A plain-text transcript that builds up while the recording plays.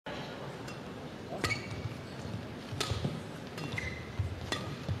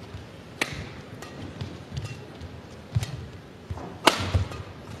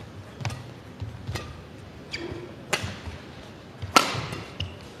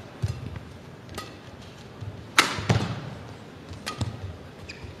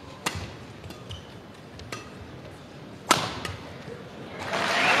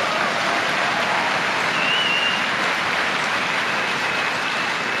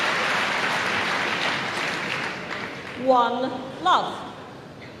1-love.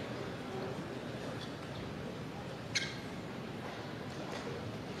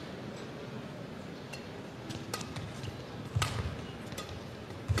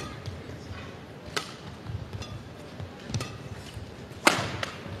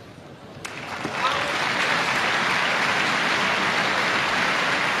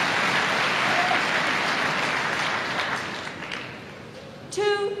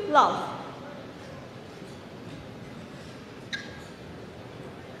 Love.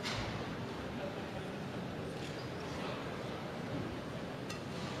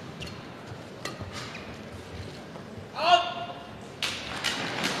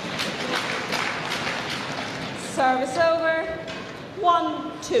 Service over.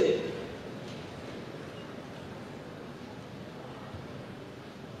 1-2.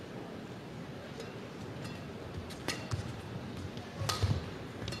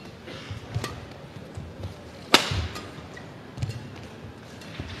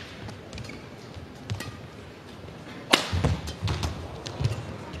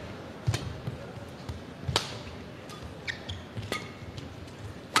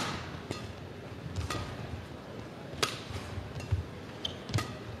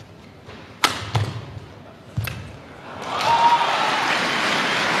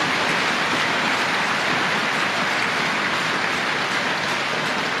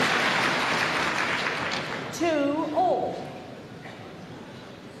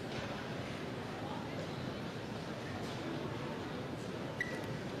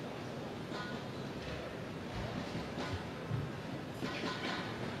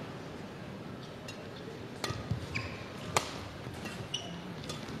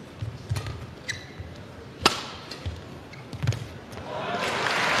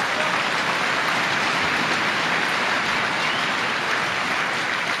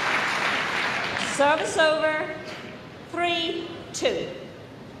 Service over. 3-2.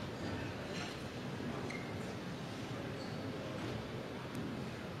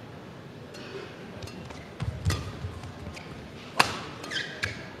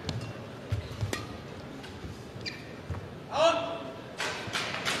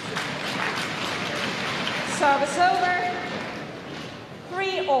 Service over.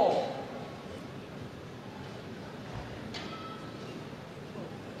 3-all.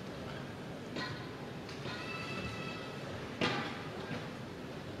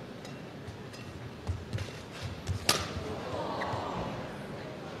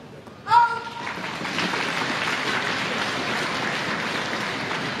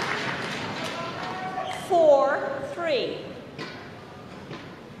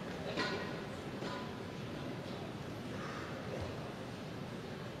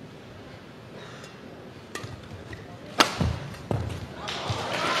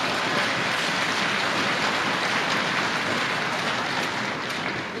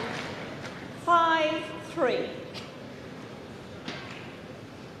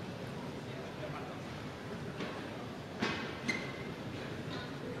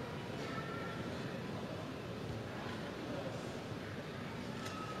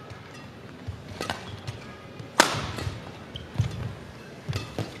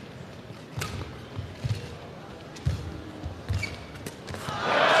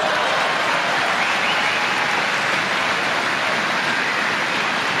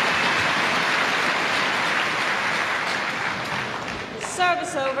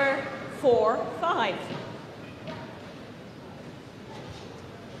 Service over. 4-5.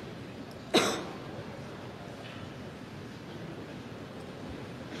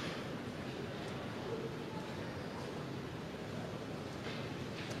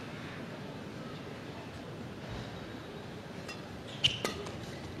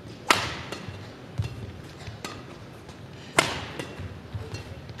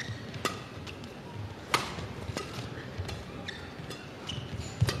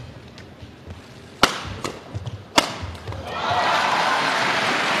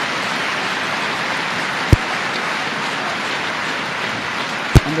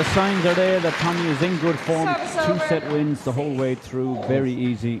 And the signs are there that Tommy is in good form. 2-set wins the whole way through. Very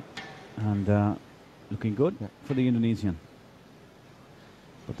easy. And looking good for the Indonesian.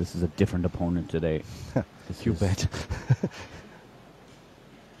 But this is a different opponent today. You bet.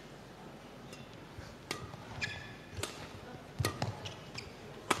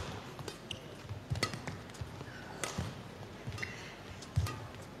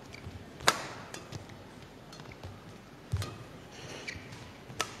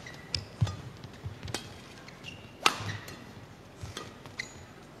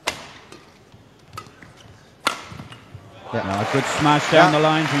 Yeah. A good smash down the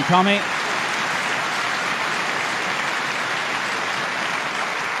line from Tommy.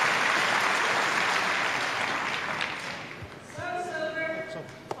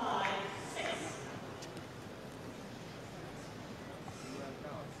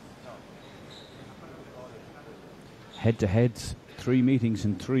 head-to-heads, 3 meetings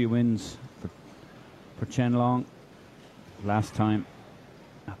and 3 wins for Chen Long. Last time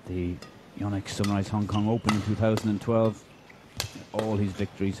at the Yonex Sunrise Hong Kong Open in 2012. All his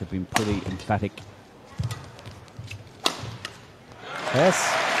victories have been pretty emphatic. Yes.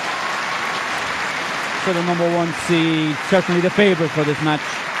 So the number 1 seed, certainly the favourite for this match.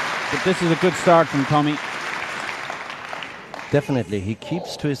 But this is a good start from Tommy. Definitely, he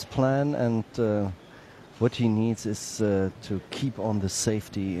keeps to his plan, and what he needs is to keep on the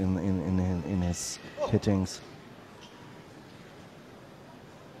safety in his hittings.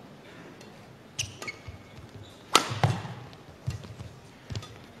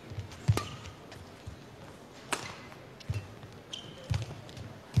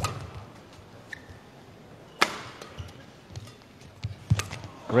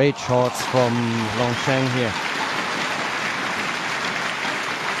 Great shots from Long Chen here.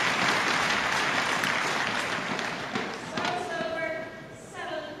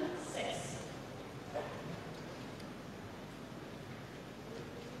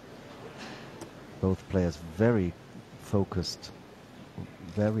 Both players very focused,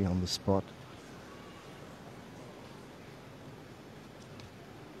 very on the spot.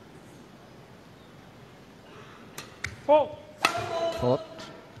 Fault. Fault.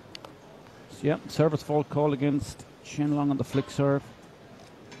 Yeah, service fault call against Chen Long on the flick serve.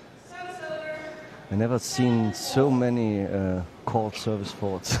 I've never seen so many called service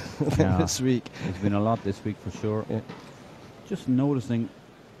faults this week. There's been a lot this week for sure. Yeah. Just noticing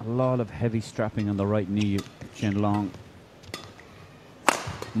a lot of heavy strapping on the right knee of Chen Long.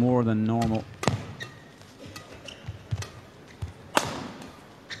 More than normal.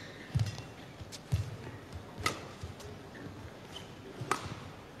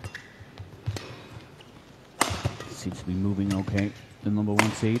 Seems to be moving okay, the number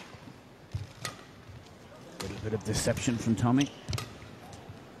 1 seed. A little bit of deception from Tommy.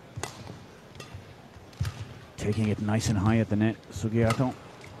 Taking it nice and high at the net, Sugiarto.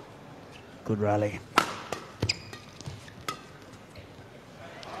 Good rally.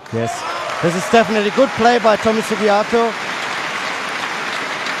 Yes, this is definitely good play by Tommy Sugiarto.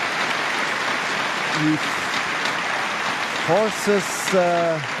 He forces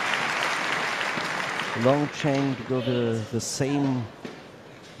Long Chen to go the same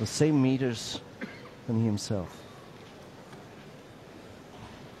meters than he himself.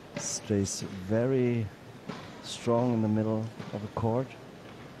 Stays very strong in the middle of the court.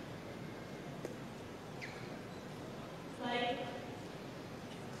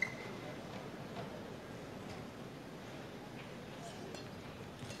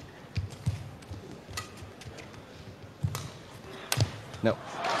 No.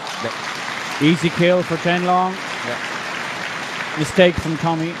 Easy kill for Chen Long. Yeah. Mistake from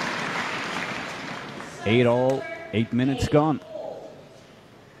Tommy. 8 all, 8 minutes gone.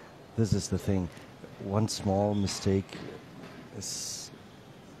 This is the thing. One small mistake is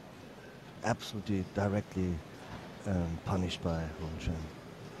absolutely directly punished by Long Chen.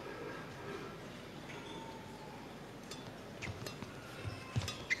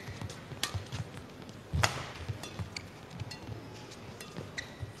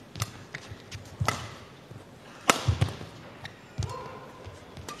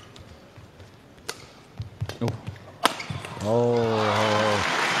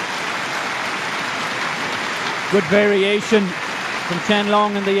 Good variation from Chen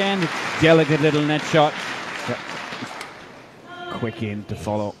Long in the end. Delicate little net shot. Yeah. Quick in to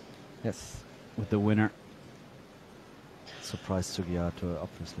follow. Yes. With the winner. Surprise Sugiarto,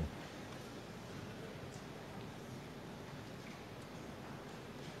 obviously.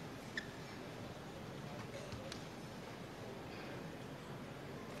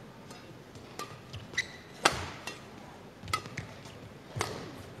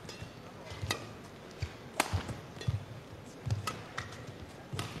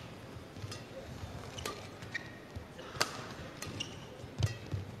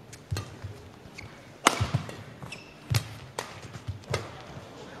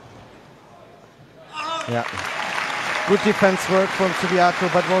 Yeah, good defense work from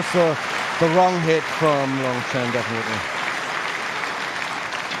Sugiarto, but also the wrong hit from Long Chen, definitely.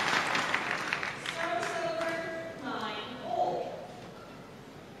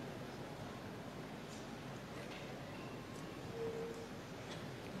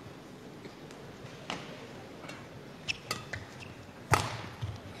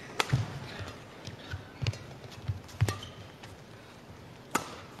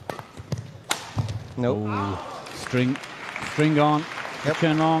 Nope. Oh, string on. Yep.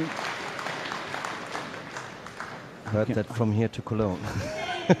 Chen Long. Heard that from here to Cologne.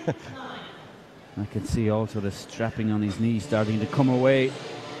 I can see also the strapping on his knee starting to come away.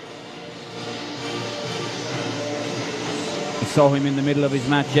 I saw him in the middle of his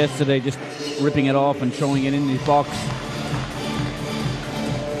match yesterday, just ripping it off and throwing it in his box.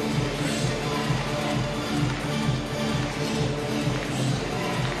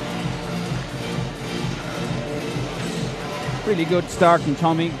 Really good start from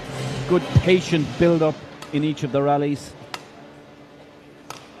Tommy. Good patient build-up in each of the rallies.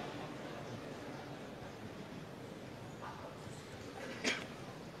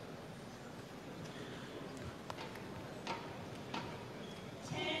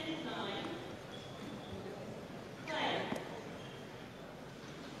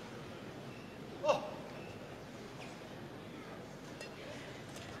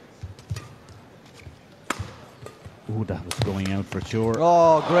 Ooh, that was going out for sure.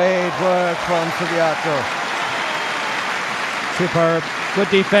 Oh, great work from Sugiarto. Superb. Good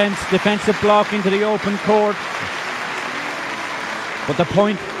defense. Defensive block into the open court. But the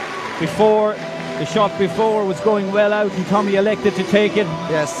point before, the shot before was going well out and Tommy elected to take it.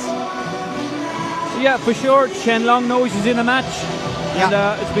 Yes. Yeah, for sure. Chen Long knows he's in a match. And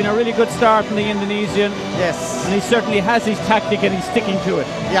it's been a really good start from the Indonesian. Yes. And he certainly has his tactic and he's sticking to it.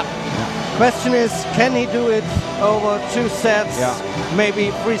 Yeah. Question is, can he do it over 2 sets,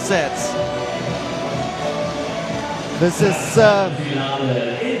 maybe 3 sets? This is, I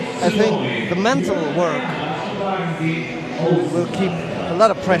think, the mental work will keep a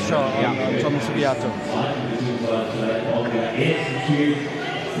lot of pressure on Tommy Sugiarto.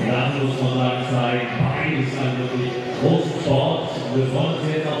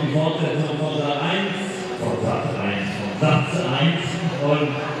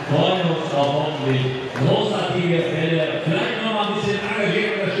 Und freuen uns auf hoffentlich großartige Fälle. Vielleicht noch mal ein bisschen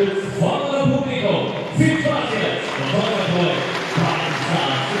engagiert unterstützt von unserem Publikum. Viel Spaß jetzt und toll, beiden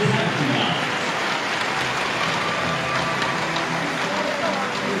Stars des Halbfinals.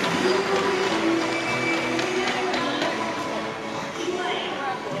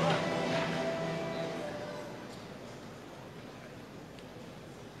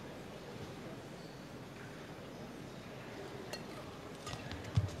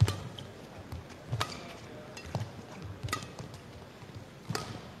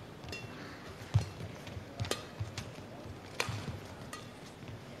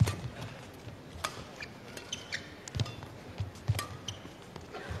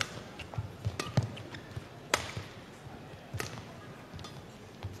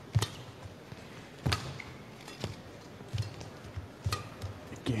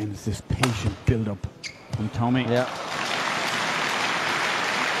 Again, it's this patient build-up from Tommy. Yeah.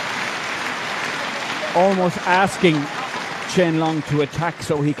 Almost asking Chen Long to attack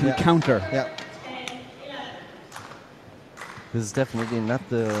so he can counter. Yeah. This is definitely not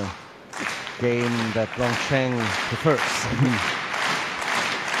the game that Long Chen prefers.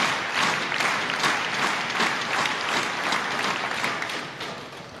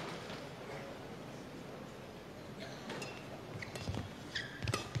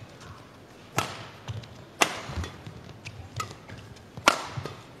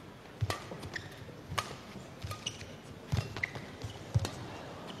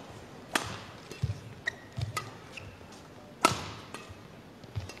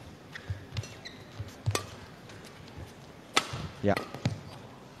 Yeah.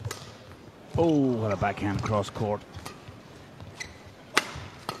 Oh, what a backhand cross court.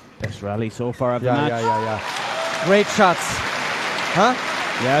 Best rally so far of the match. Yeah. Great shots. Huh?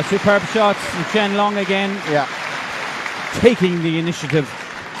 Yeah, superb shots from Chen Long again. Yeah. Taking the initiative.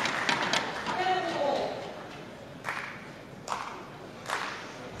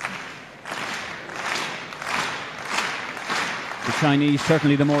 The Chinese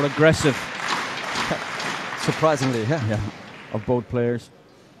certainly the more aggressive. Surprisingly, yeah. Of both players.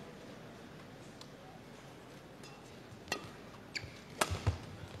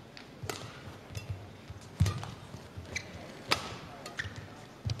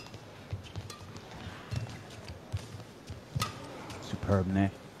 Superb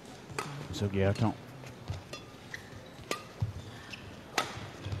net. Sugiarto.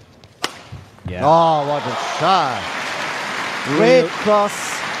 Yeah. Oh, what a shot. Great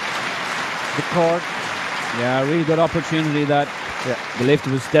cross the court. Yeah, really good opportunity that. Yeah. The lift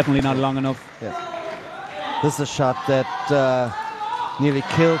was definitely not long enough. Yeah. This is a shot that nearly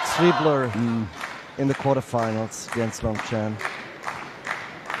killed Swiebler in the quarterfinals against Long Chen.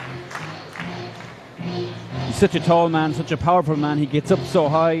 He's such a tall man, such a powerful man. He gets up so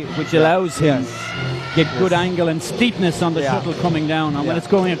high, which allows him get good angle and steepness on the shuttle coming down. And when it's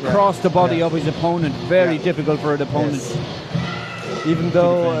going across the body of his opponent, very difficult for an opponent. Yes. Even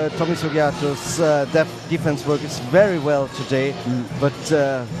though Tommy Sugiarto's defense work is very well today, but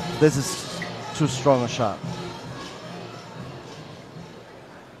this is too strong a shot.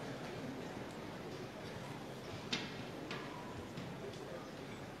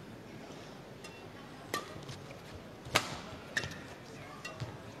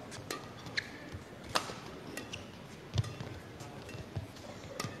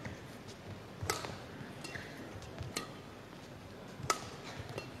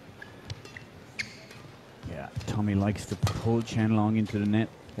 Tommy likes to pull Chen Long into the net.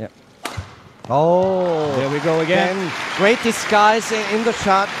 Yeah. Oh, there we go again. Great disguise in the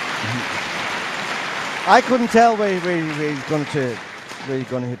shot. I couldn't tell where he's going to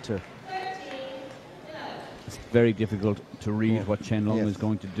hit to. It's very difficult to read what Chen Long is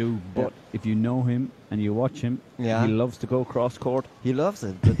going to do, but if you know him and you watch him, he loves to go cross court. He loves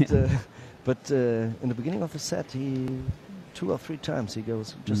it, but in the beginning of the set, 2 or 3 times he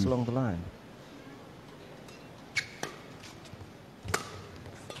goes just along the line.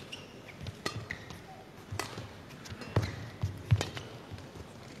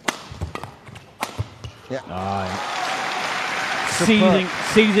 Yeah.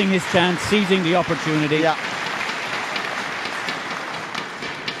 Seizing his chance, seizing the opportunity. Yeah.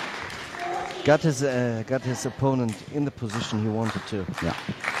 Got his opponent in the position he wanted to. Yeah.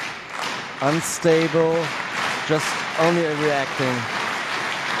 Unstable, just only reacting.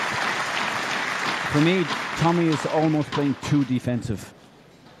 For me, Tommy is almost playing too defensive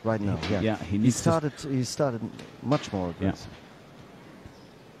right now. Yeah. Yeah. He started much more aggressive. Yeah.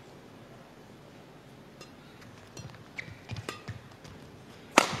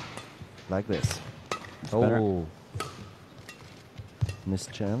 Like this. It's oh, better.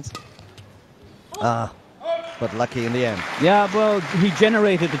 Missed chance. But lucky in the end. Yeah, well, he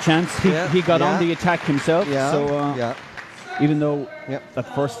generated the chance. He got on the attack himself. Yeah. So even though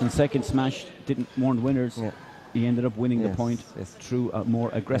that first and second smash weren't winners, he ended up winning the point through a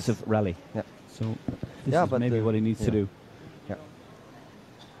more aggressive rally. Yeah. So this is maybe what he needs to do. Yeah.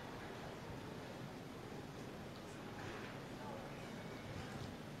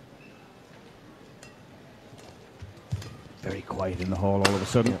 Very quiet in the hall all of a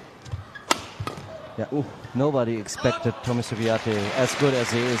sudden. Yeah. Nobody expected Tommy Sugiarto as good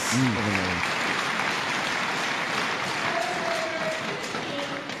as he is in the moment.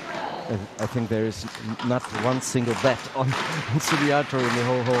 I think there is not one single bet on Sugiarto in the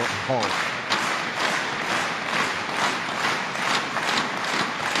whole hall.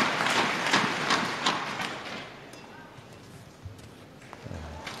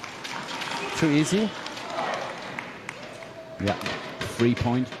 Too easy? Yeah, 3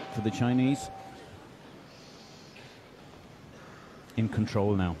 point for the Chinese. In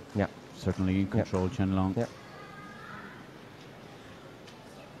control now. Yeah. Certainly in control, Chen Long. Yeah.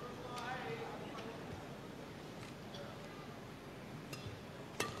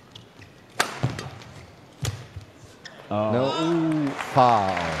 No,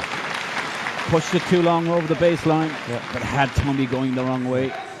 foul. Pushed it too long over the baseline, but had Tommy going the wrong way.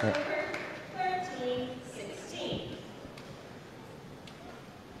 Yeah. 13-16.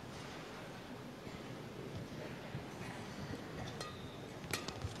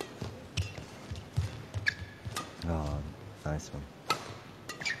 Oh, nice one.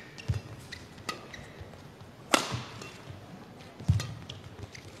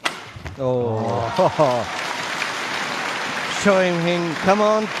 Oh. Showing him, come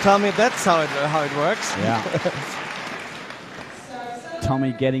on, Tommy, that's how it works. Yeah.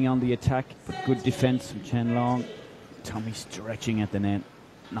 Tommy getting on the attack, but good defense from Chen Long. Tommy stretching at the net,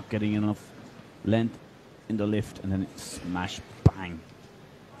 not getting enough length in the lift, and then smash, bang.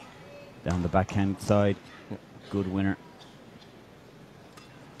 Down the backhand side. Good winner.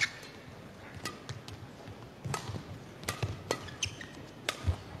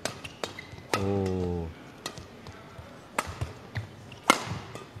 Oh.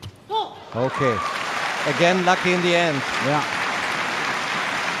 Okay. Again, lucky in the end. Yeah.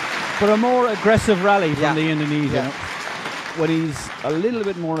 But a more aggressive rally from the Indonesian. Yeah. When he's a little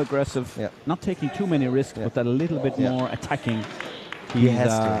bit more aggressive, not taking too many risks, but a little bit more attacking. He has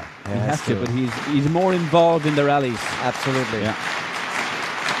to. He has to, but he's more involved in the rallies. Absolutely. Yeah.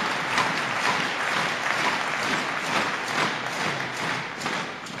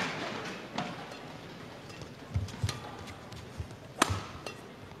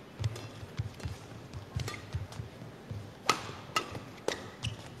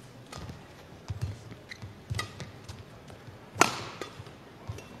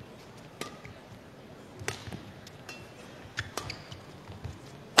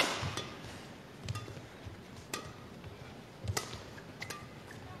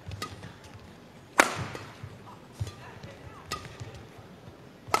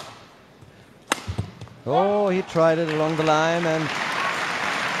 Oh, he tried it along the line and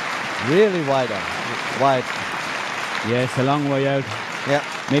really wide. Yes, a long way out. Yeah.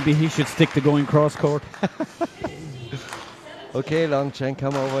 Maybe he should stick to going cross court. Okay, Long Chen,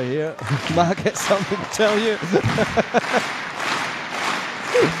 come over here. Mark has something to tell you.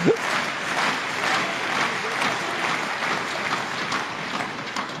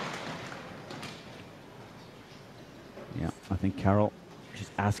 Yeah, I think Carroll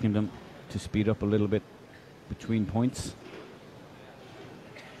just asking them to speed up a little bit between points.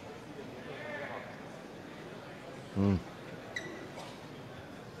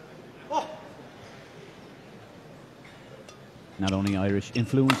 Not only Irish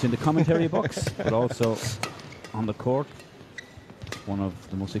influence in the commentary box, but also on the court. One of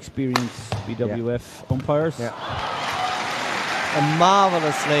the most experienced BWF umpires. Yeah. A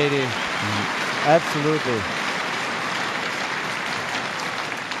marvelous lady. Absolutely.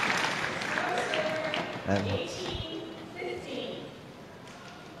 And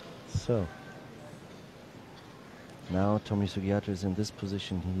so now Tommy Sugiarto is in this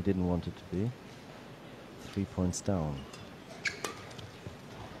position he didn't want it to be. 3 points down.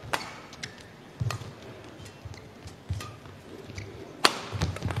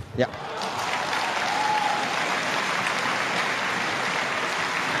 Yeah.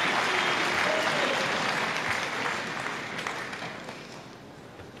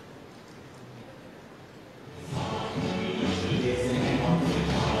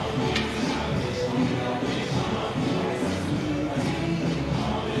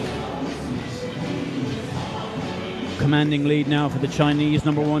 Commanding lead now for the Chinese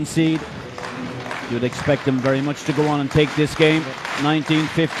 #1 seed. You would expect them very much to go on and take this game.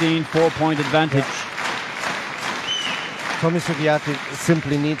 19-15, 4-point advantage. Tommy Sugiarto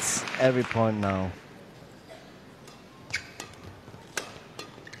simply needs every point now.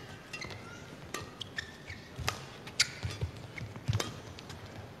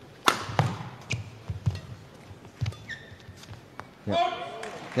 Yeah.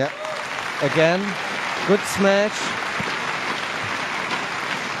 Yeah. Again, good smash.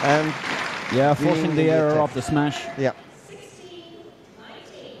 And yeah, forcing the error off the smash. Yeah.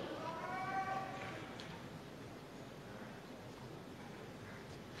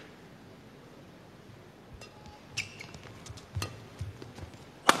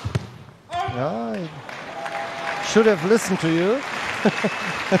 I should have listened to you.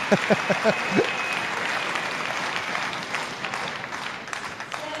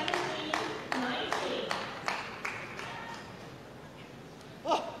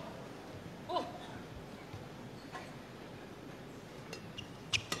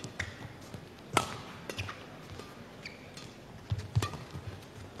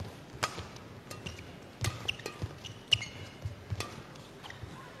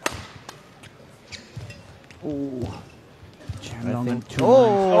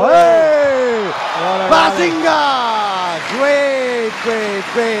 Oh, oh, hey! Bazinga!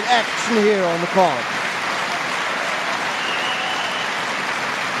 Great action here on the court.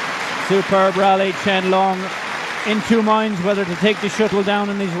 Superb rally, Chen Long in two minds whether to take the shuttle down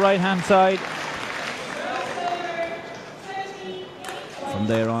on his right-hand side. From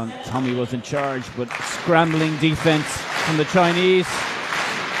there on, Tommy was in charge, but scrambling defense from the Chinese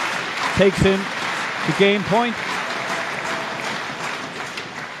takes him to game point.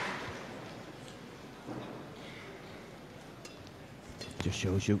 Just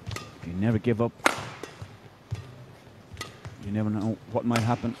shows you, if you never give up, you never know what might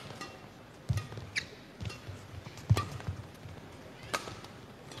happen.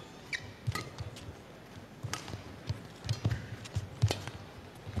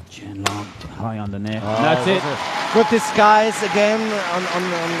 Chen Long high on the net. Oh, That's it. Good disguise again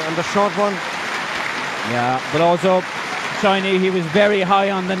on the short one. Yeah, but also Chinese, he was very high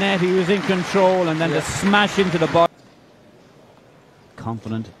on the net. He was in control, and then the smash into the bottom.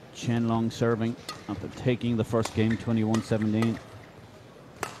 Confident Chen Long serving after taking the first game 21-17.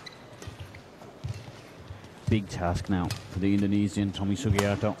 Big task now for the Indonesian Tommy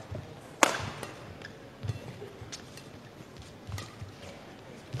Sugiarto.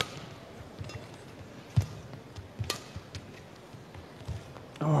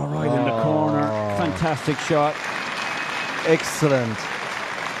 Oh, right in the corner. Fantastic shot. Excellent.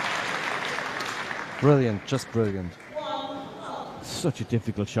 Brilliant, just brilliant. Such a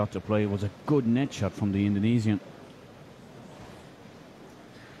difficult shot to play. It was a good net shot from the Indonesian.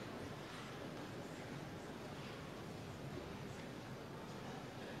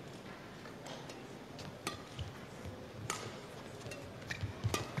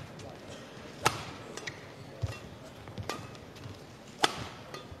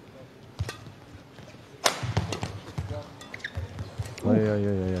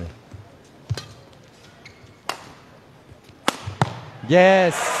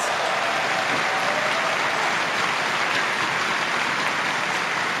 Yes.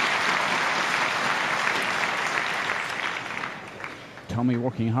 Tommy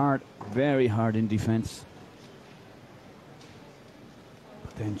working hard, very hard in defense.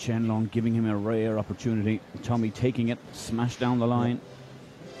 But then Chen Long giving him a rare opportunity. Tommy taking it, smash down the line.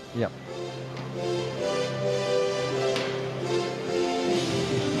 Yep.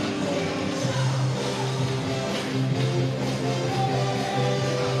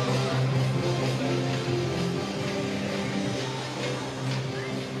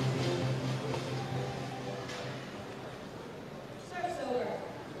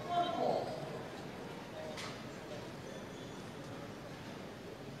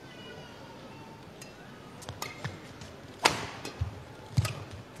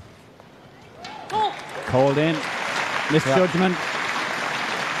 Called in. Misjudgment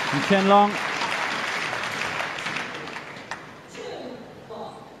from Chen Long.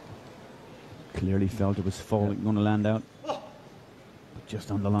 Clearly felt it was falling, going to land out. But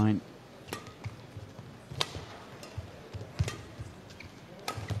just on the line.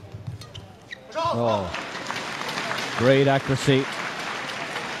 Oh. Great accuracy.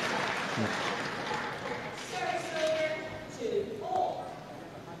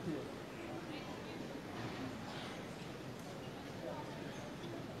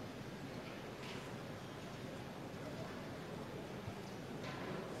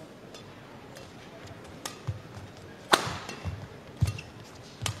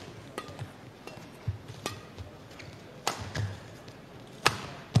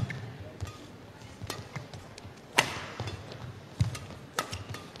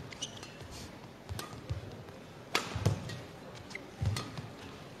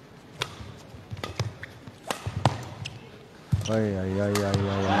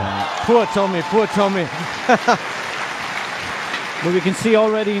 Poor Tommy, poor Tommy. But we can see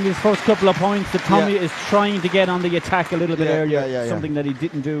already in his first couple of points that Tommy is trying to get on the attack a little bit earlier, something that he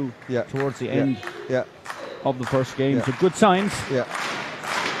didn't do towards the end of the first game. So good signs. Yeah.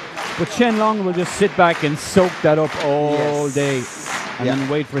 But Chen Long will just sit back and soak that up all day and then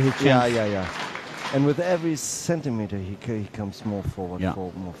wait for his chance. Yeah. And with every centimeter, he comes more forward,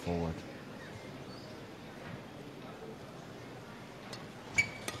 more forward.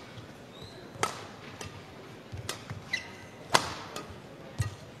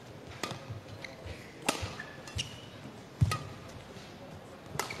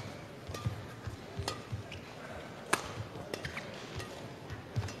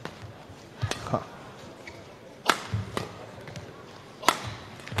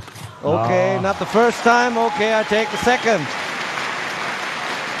 Okay, not the first time. Okay, I take the second.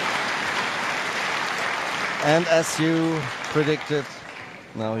 And as you predicted,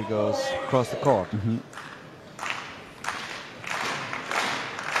 now he goes across the court.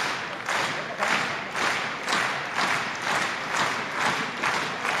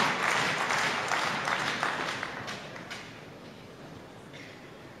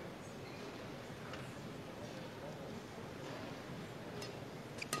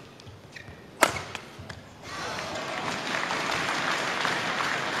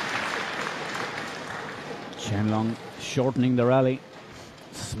 Chen Long shortening the rally,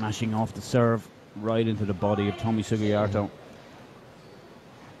 smashing off the serve right into the body of Tommy Sugiarto.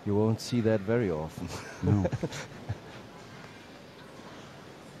 You won't see that very often. No.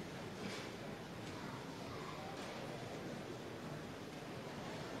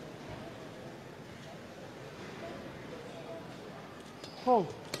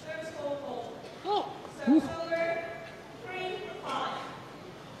 Hold. Hold. Service over. 3-5.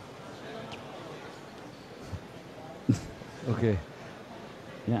 Okay.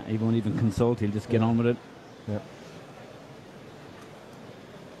 Yeah, he won't even consult, he'll just get on with it. Yeah.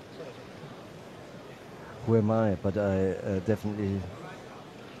 Who am I? But I definitely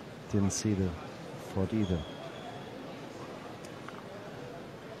didn't see the fault either.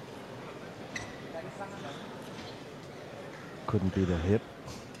 Couldn't be the hip.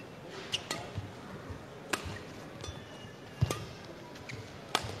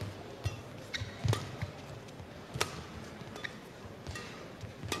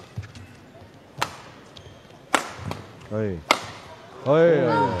 Oi. Oi,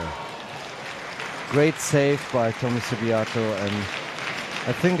 oi. Great save by Tommy Sugiarto, and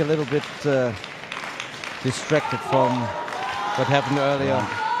I think a little bit distracted from what happened earlier.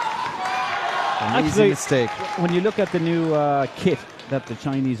 An easy mistake. When you look at the new kit that the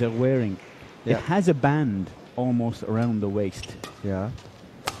Chinese are wearing, it has a band almost around the waist. Yeah.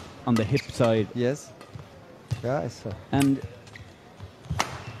 On the hip side. Yes. Yeah, I saw. And,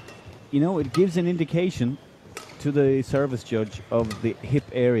 you know, it gives an indication to the service judge of the hip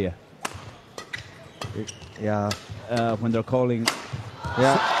area Yeah. when they're calling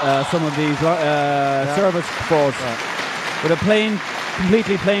Yeah. some of these service balls. With a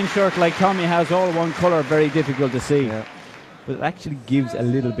completely plain shirt like Tommy has, all one colour, very difficult to see. Yeah. But it actually gives a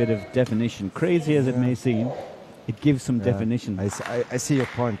little bit of definition. Crazy as it may seem, it gives some definition. I see your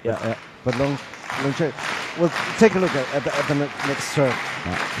point. Yeah, But Long Chen, well, take a look at the next serve.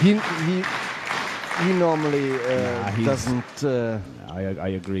 He normally doesn't. I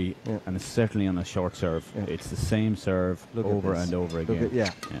agree, and it's certainly on a short serve. Yeah. It's the same serve over and over again.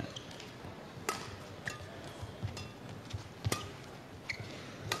 Yeah.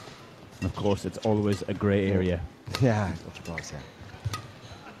 And of course, it's always a grey area. Yeah, of course, yeah.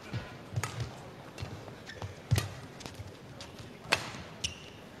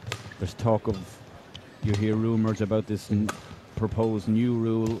 There's talk of, you hear rumours about this proposed new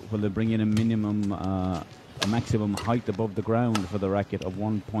rule where they bring in a maximum height above the ground for the racket of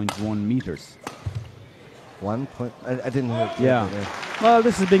 1.1 meters. 1 point. I didn't hear. Yeah. Well,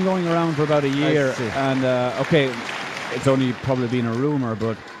 this has been going around for about a year, see. and okay, it's only probably been a rumour,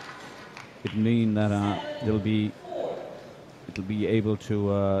 but it mean that it'll be able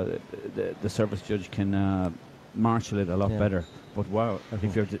to the service judge can marshal it a lot better. But wow,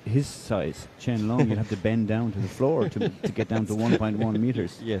 if you're his size, Chen Long, you'd have to bend down to the floor to get down to 1.1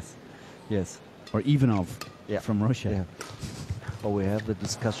 meters. Yes. Or Ivanov from Russia. Yeah. Or we have the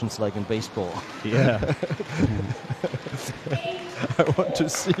discussions like in baseball. Yeah. I want to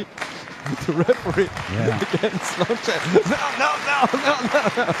see the referee against Long Chen. No.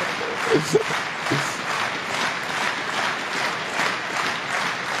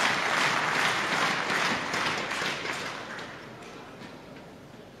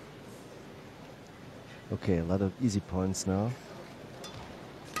 Okay, a lot of easy points now.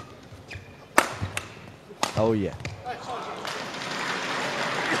 Oh yeah.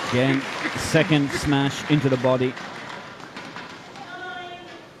 Again, second smash into the body.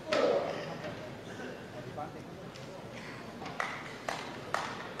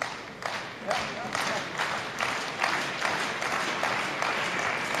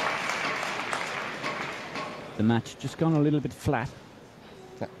 The match just gone a little bit flat.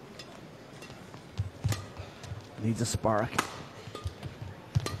 Needs a spark.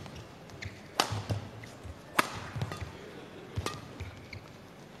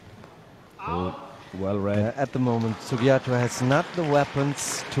 Oh, well read. At the moment, Sugiarto has not the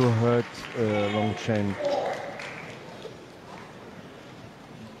weapons to hurt Long Chen.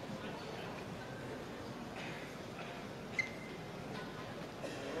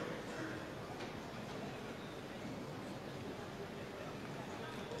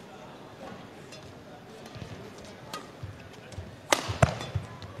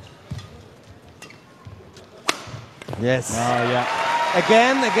 Yes. Oh, yeah.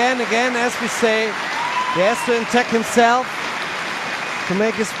 Again, as we say, he has to attack himself to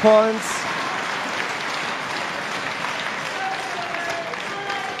make his points.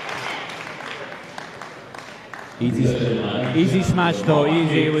 Easy smash though,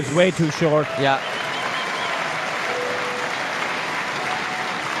 easy. It was way too short. Yeah.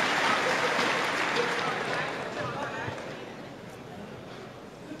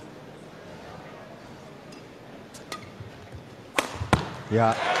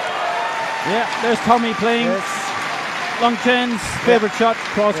 Yeah, there's Tommy playing Long Chen's favorite shot,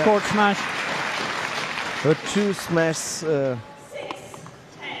 cross-court smash. Her two smashes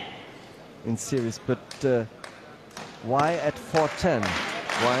in series, but why at 4-10?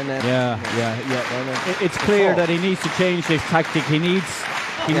 Why not? Yeah. It's clear that he needs to change his tactic. He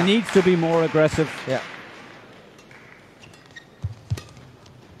needs to be more aggressive. Yeah.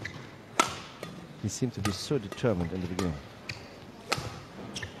 He seemed to be so determined in the beginning.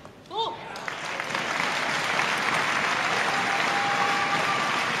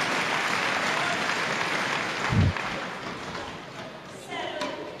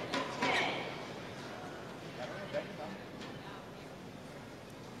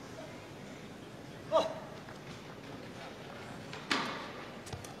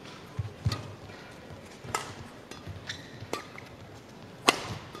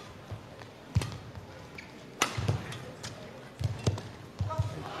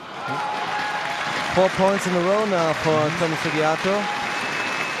 Four points in a row now for Tommy Sugiarto.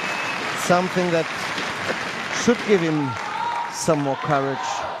 Something that should give him some more courage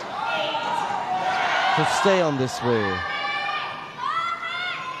to stay on this way.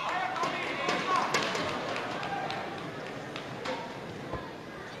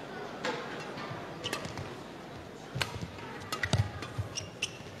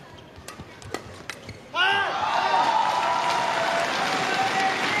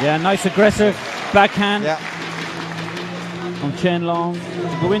 Yeah, nice aggressive backhand Yeah. from Chen Long.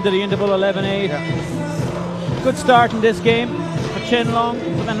 Go into the interval 11-8. Yeah. Good start in this game for Chen Long,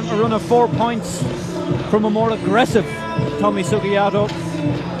 but then a run of 4 points from a more aggressive Tommy Sugiarto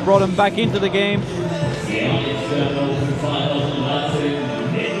brought him back into the game.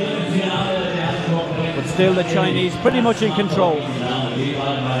 But still the Chinese pretty much in control.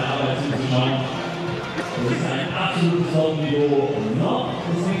 Das ist ein absolutes Top-Niveau und noch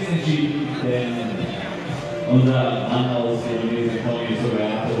ist nichts entschieden, denn unser Mann aus Indonesien, Tommy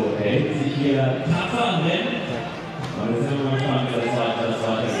Sugiarto, hält sich hier tapfer am Rennen. Und jetzt sind wir gespannt, wie das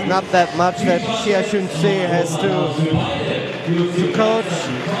weitergeht. Not that much that Xie Xunzi has to coach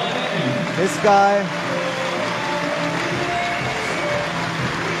this guy.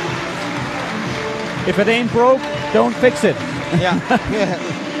 If it ain't broke, don't fix it. Yeah. Yeah.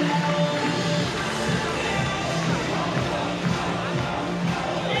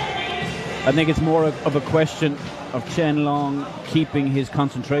 I think it's more of a question of Chen Long keeping his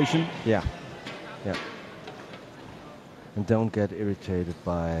concentration. Yeah. Yeah. And don't get irritated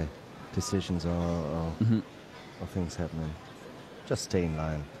by decisions or things happening. Just stay in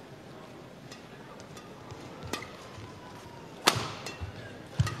line.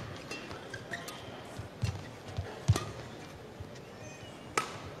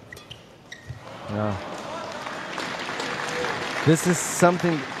 Yeah. This is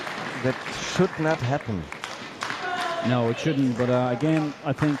something that should not happen. No, it shouldn't. But again,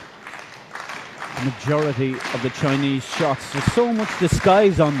 I think the majority of the Chinese shots, there's so much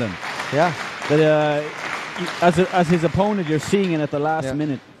disguise on them. Yeah. That as his opponent, you're seeing it at the last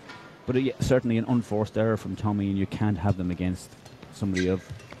minute. But certainly an unforced error from Tommy, and you can't have them against somebody of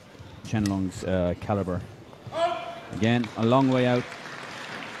Chen Long's caliber. Again, a long way out.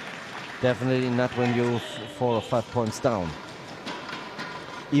 Definitely not when you're 4 or 5 points down.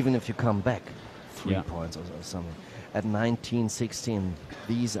 Even if you come back 3 points or something. At 19-16,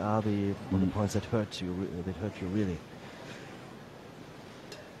 these are the points that hurt you. That hurt you really.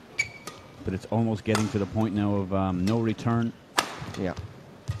 But it's almost getting to the point now of no return. Yeah.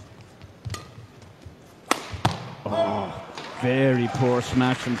 Oh, very poor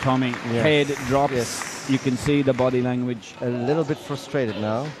smash from Tommy. Yes. Head drops. Yes. You can see the body language. A little bit frustrated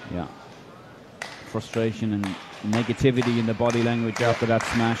now. Yeah. Frustration and negativity in the body language after that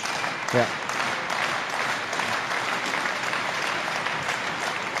smash. Yeah.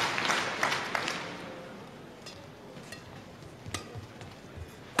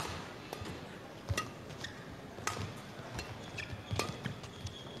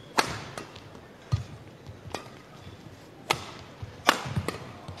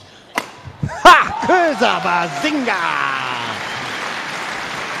 Ha! Köser Bazinga!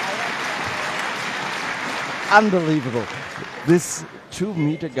 Unbelievable. This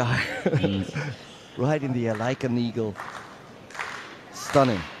 2-meter guy right in the air like an eagle.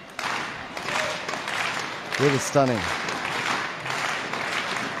 Stunning. Really stunning.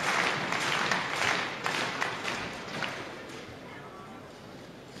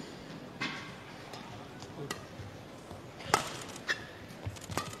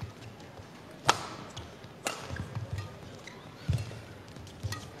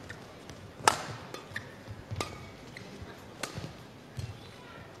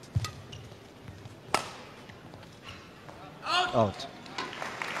 Out.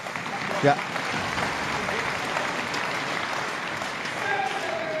 Yeah.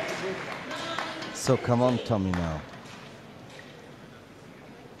 So come on, Tommy, now.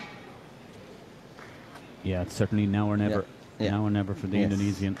 Yeah, it's certainly now or never. Yeah. Now or never for the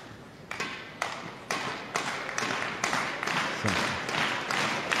Indonesian. So,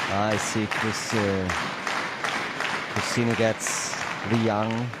 I see Christina gets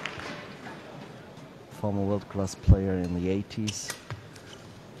Liang, former world-class player in the 80s,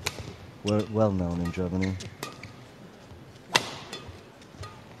 well known in Germany.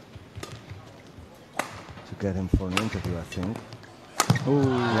 To get him for an interview, I think. Oh,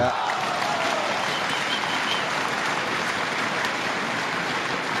 yeah.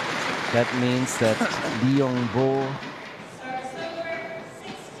 That means that Leon Bo,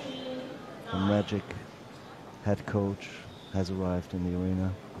 the Magic head coach, has arrived in the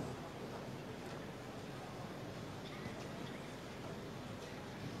arena.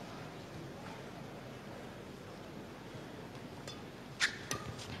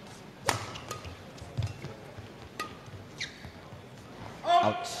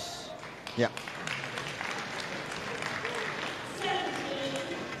 Out. Yeah.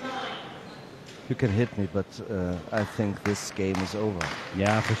 You can hit me, but I think this game is over.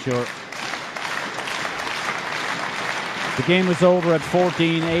 yeah, for sure. The game was over at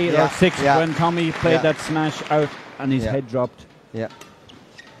 14-8 Yeah, or 6 yeah. when Tommy played Yeah. that smash out and his Yeah. head dropped. Yeah.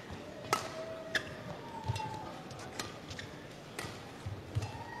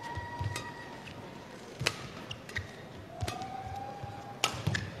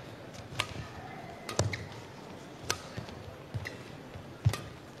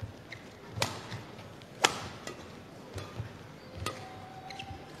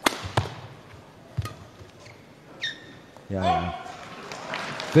 Yeah.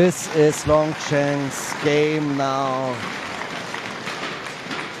 This is Long Chen's game now.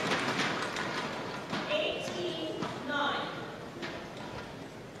 18-9.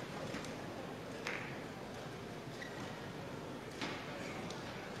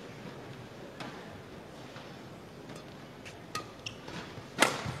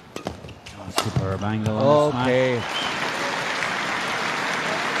 Superb angle on the smash. Okay.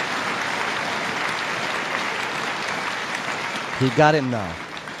 He got him now.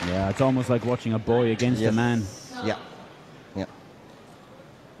 Yeah, it's almost like watching a boy against a Yes. man. Yeah. Yeah.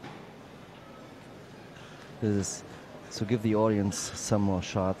 This is to give the audience some more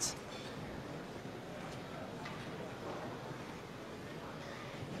shots.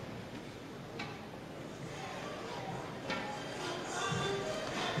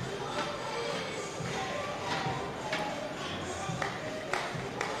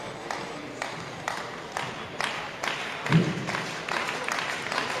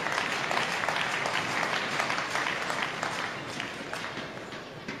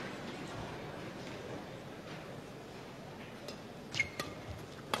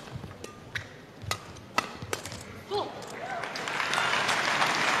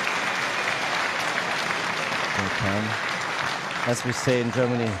 As we say in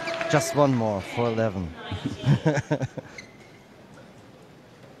Germany, just one more for 11.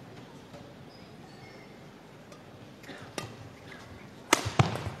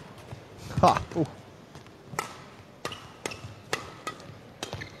 Ha! Ooh.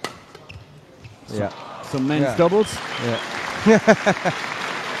 Yeah. Some men's Yeah. doubles. Yeah.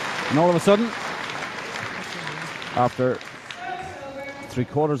 And all of a sudden, after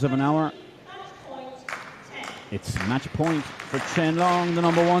 3/4 of an hour, it's match point for Chen Long, the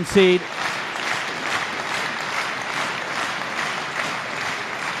number 1 seed.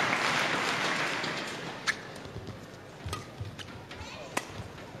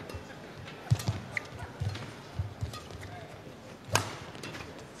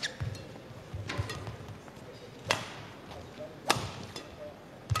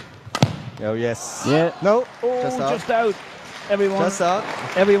 Oh, yes. Yeah. No. Oh, Just out. just out. Everyone, Just out.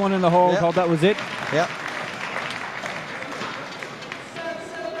 everyone in the hall Yeah. thought that was it. Yeah.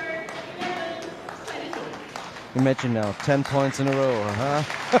 Imagine now, 10 points in a row, huh?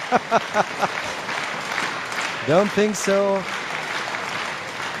 Don't think so.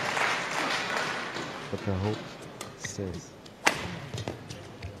 But the hope stays.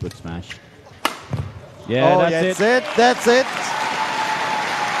 Good smash. Yeah, Oh, that's it. That's it.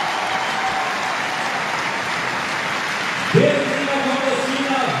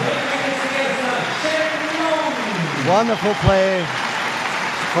 Wonderful play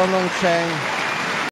from Long Chen.